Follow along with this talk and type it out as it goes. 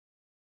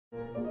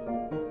Let's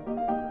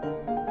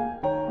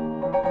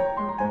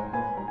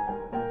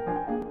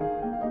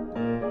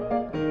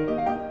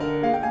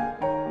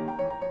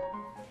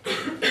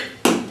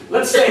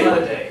stay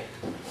another day.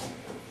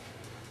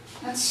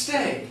 Let's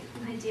stay.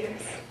 My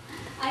dearest,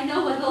 I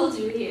know what holds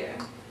you here.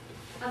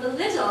 Have a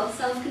little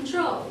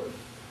self-control.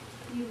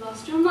 You've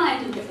lost your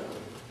mind a little.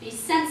 Be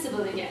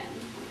sensible again.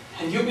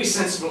 And you be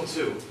sensible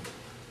too.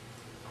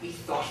 Be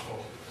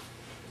thoughtful.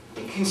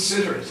 Be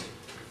considerate.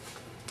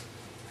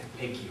 I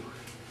beg you.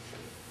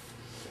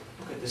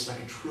 Look at this like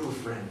a true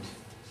friend.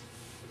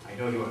 I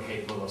know you are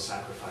capable of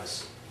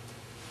sacrifice.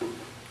 Be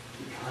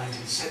kind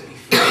and set me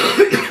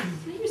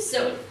free. You're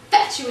so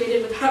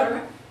infatuated with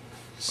her.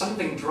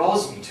 Something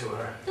draws me to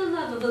her. The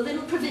love of a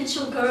little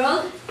provincial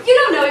girl. You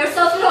don't know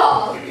yourself at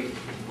all.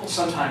 People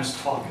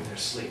sometimes talk in their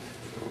sleep.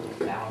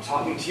 Now I'm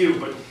talking to you,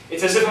 but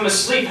it's as if I'm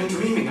asleep and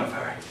dreaming of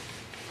her.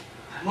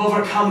 I'm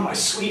overcome by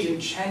sweet,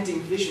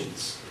 enchanting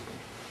visions.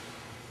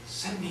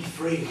 Set me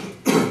free.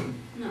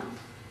 No.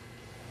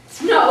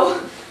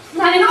 No!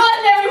 Not an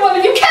ordinary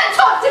woman! You can't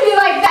talk to me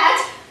like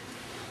that!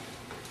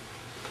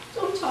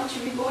 Don't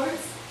torture me,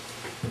 Boris.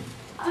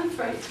 I'm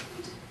frightened.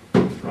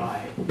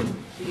 Try.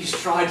 Please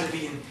try to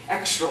be an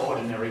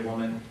extraordinary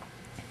woman.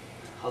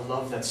 A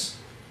love that's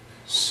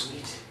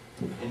sweet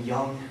and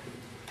young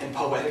and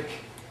poetic,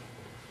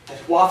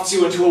 that wafts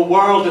you into a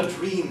world of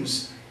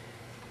dreams.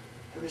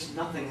 There is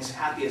nothing as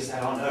happy as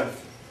that on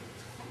earth.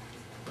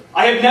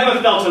 I have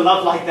never felt a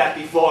love like that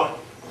before.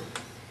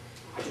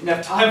 I didn't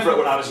have time for it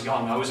when I was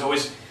young. I was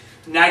always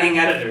nagging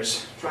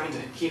editors, trying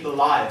to keep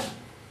alive.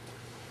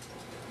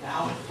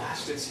 Now at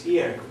last it's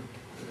here.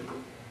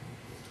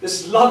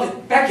 This love,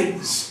 it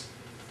beckons.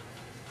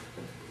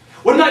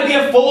 Wouldn't I be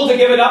a fool to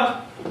give it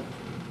up?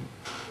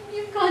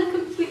 You've gone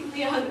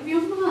completely out of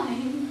your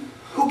mind.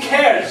 Who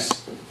cares?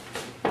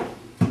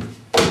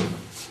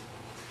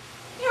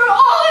 You're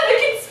all in a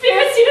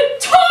conspiracy to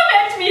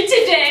torment me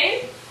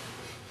today!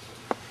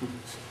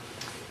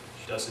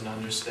 She doesn't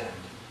understand.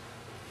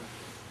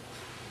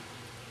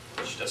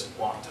 She doesn't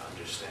want to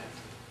understand.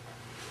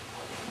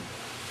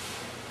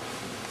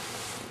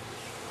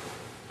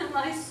 Am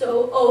I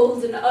so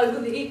old and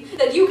ugly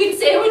that you can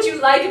say what you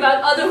like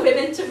about other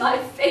women to my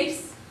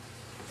face?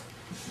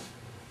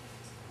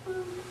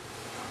 Oh,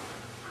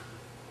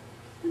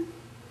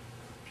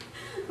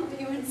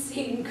 you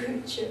insane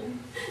creature.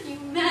 You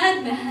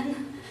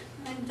madman.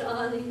 My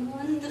darling,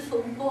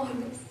 wonderful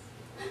Boris.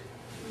 My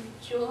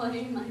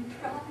joy, my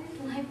pride,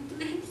 my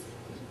bliss.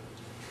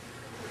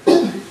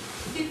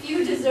 If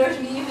you desert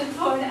me even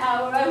for an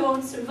hour, I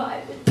won't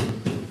survive it.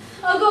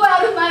 I'll go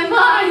out of my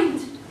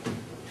mind.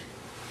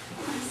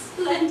 My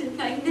splendid,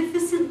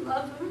 magnificent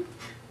lover,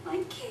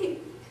 my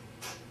king.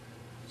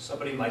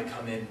 Somebody might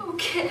come in. Who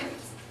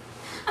cares?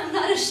 I'm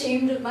not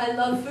ashamed of my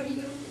love for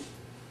you.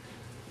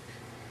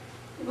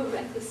 You were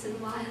reckless and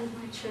wild,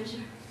 my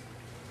treasure.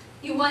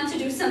 You want to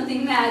do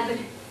something mad, but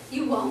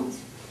you won't.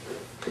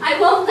 I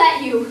won't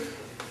let you.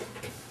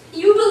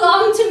 You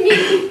belong to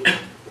me.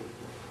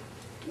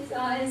 His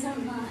eyes are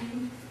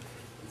mine.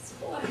 His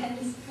forehead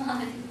is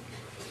mine.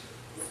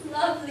 His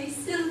lovely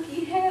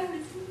silky hair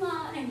is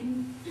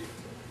mine.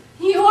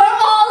 You are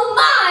all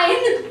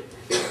mine!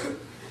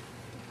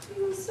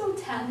 You are so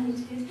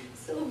talented,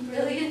 so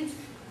brilliant,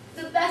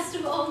 the best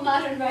of all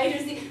modern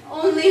writers, the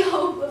only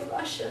hope of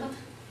Russia.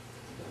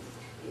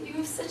 You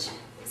have such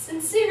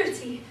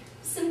sincerity,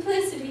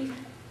 simplicity,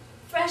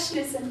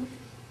 freshness, and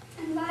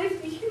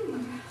lively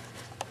humor.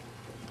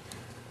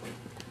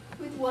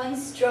 With one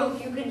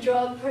stroke, you can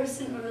draw a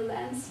person or a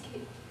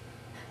landscape.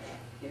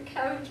 Your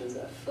characters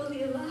are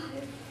fully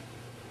alive.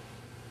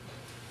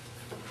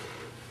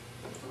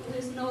 Oh,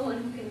 there's no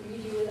one who can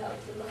read you without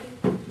delight.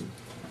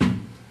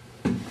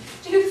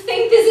 Do you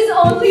think this is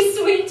only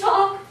sweet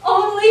talk?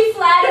 Only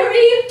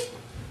flattery?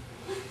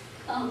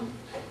 Come,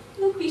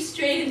 look me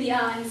straight in the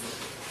eyes.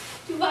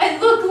 Do I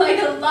look like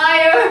a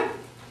liar?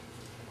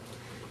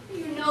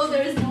 You know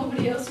there is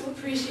nobody else who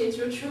appreciates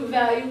your true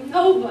value.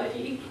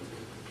 Nobody.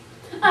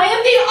 I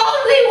am the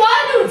only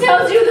one who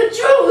tells you the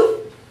truth.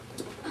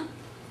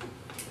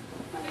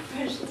 My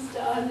precious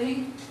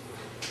darling,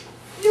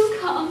 you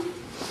come,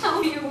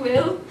 how you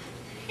will.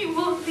 You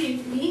won't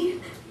leave me.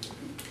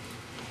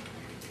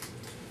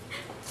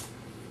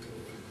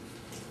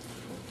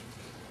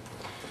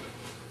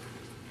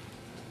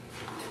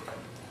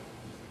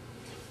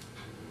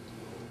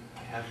 I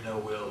have no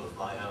will of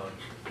my own.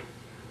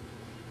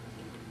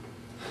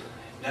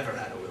 I've never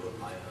had a will of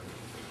my own.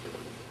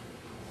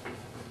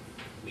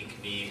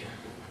 Weak-kneed,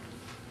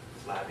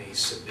 flabby,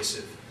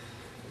 submissive.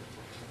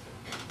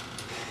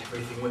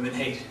 Everything women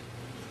hate.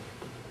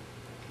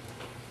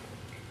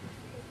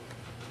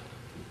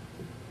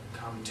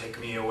 Come, take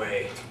me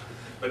away,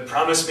 but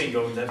promise me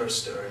you'll never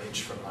stir an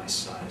inch from my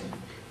side.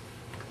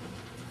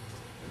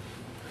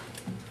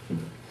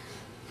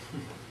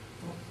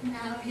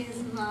 Now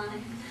he's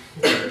mine.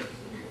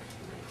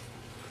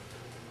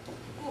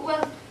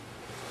 Well,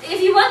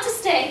 if you want to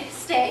stay,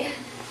 stay.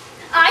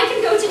 I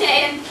can go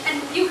today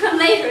and you come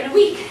later in a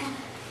week.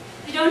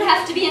 You don't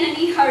have to be in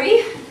any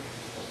hurry.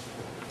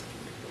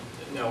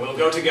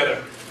 go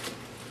together.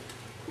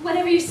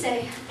 Whatever you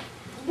say.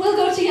 We'll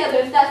go together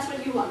if that's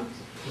what you want.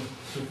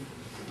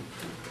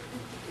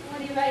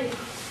 What are you writing?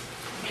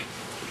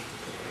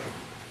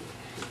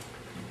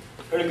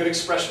 Heard a good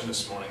expression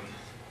this morning.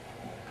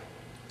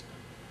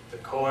 The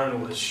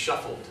corn was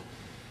shuffled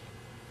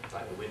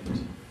by the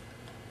wind.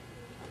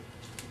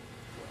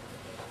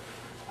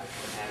 I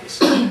can add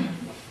something.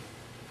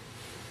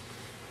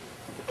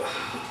 Well,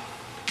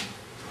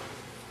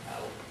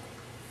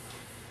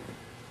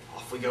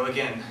 off we go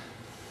again.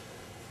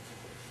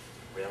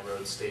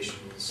 Railroad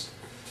stations,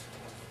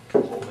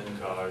 Pullman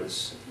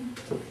cars,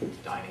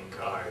 dining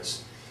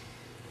cars,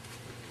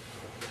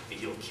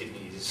 veal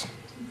kidneys,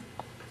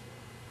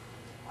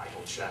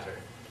 idle chatter.